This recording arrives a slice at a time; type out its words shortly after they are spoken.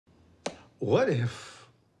What if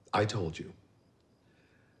I told you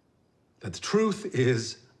that the truth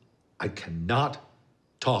is I cannot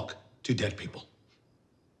talk to dead people?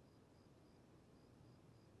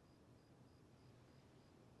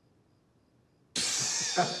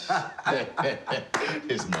 This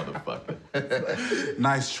motherfucker.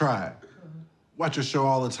 Nice try. Watch your show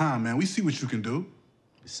all the time, man. We see what you can do.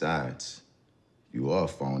 Besides, you are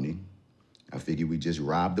phony. I figure we just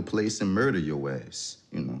rob the place and murder your ass,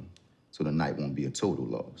 so the night won't be a total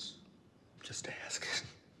loss. Just asking.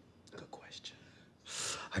 Good question.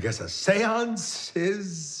 I guess a seance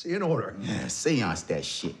is in order. Yeah, seance that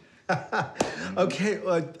shit. Okay,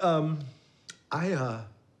 I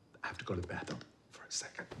have to go to the bathroom for a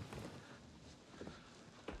second.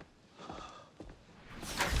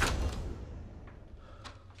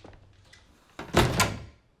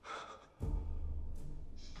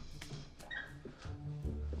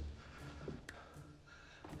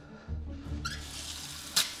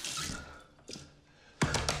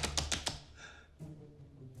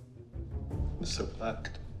 I'm so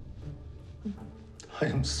fucked. I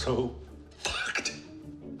am so fucked.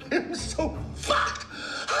 I am so fucked.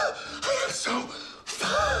 I am so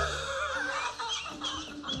fucked.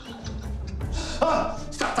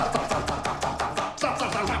 Stop.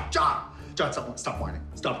 John, stop whining.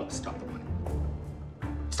 Stop the whining.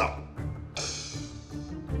 Stop.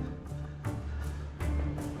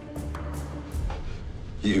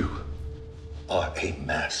 You are a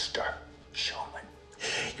master showman.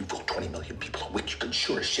 You fool 20 million people a week, you can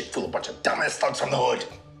sure as shit fool a bunch of dumbass thugs from the hood.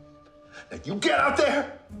 Now you get out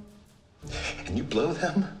there and you blow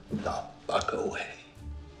them the fuck away.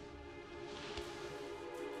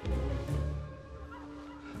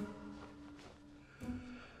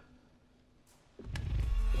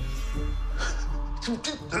 You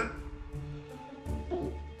did that.